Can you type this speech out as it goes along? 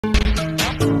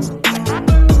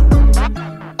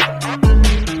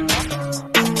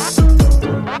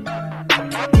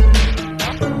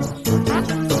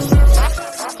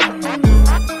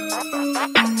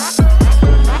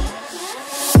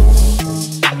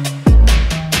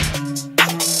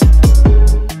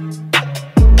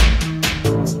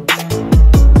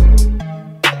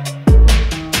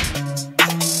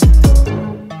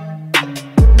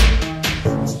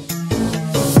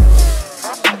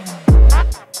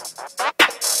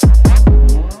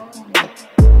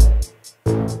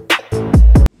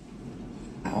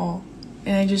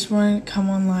I just wanted to come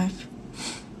on live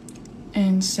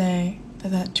and say that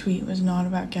that tweet was not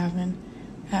about Gavin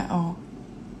at all,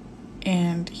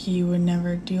 and he would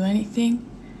never do anything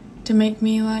to make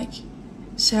me like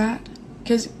sad,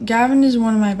 because Gavin is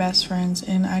one of my best friends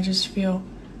and I just feel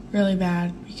really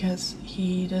bad because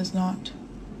he does not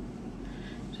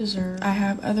deserve. I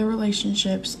have other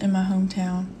relationships in my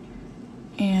hometown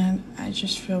and I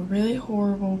just feel really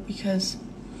horrible because,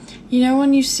 you know,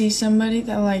 when you see somebody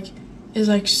that like is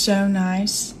like so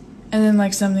nice and then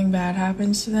like something bad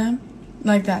happens to them,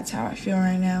 like that's how I feel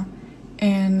right now.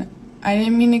 And I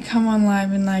didn't mean to come on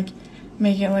live and like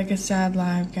make it like a sad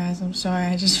live, guys. I'm sorry,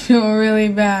 I just feel really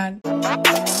bad.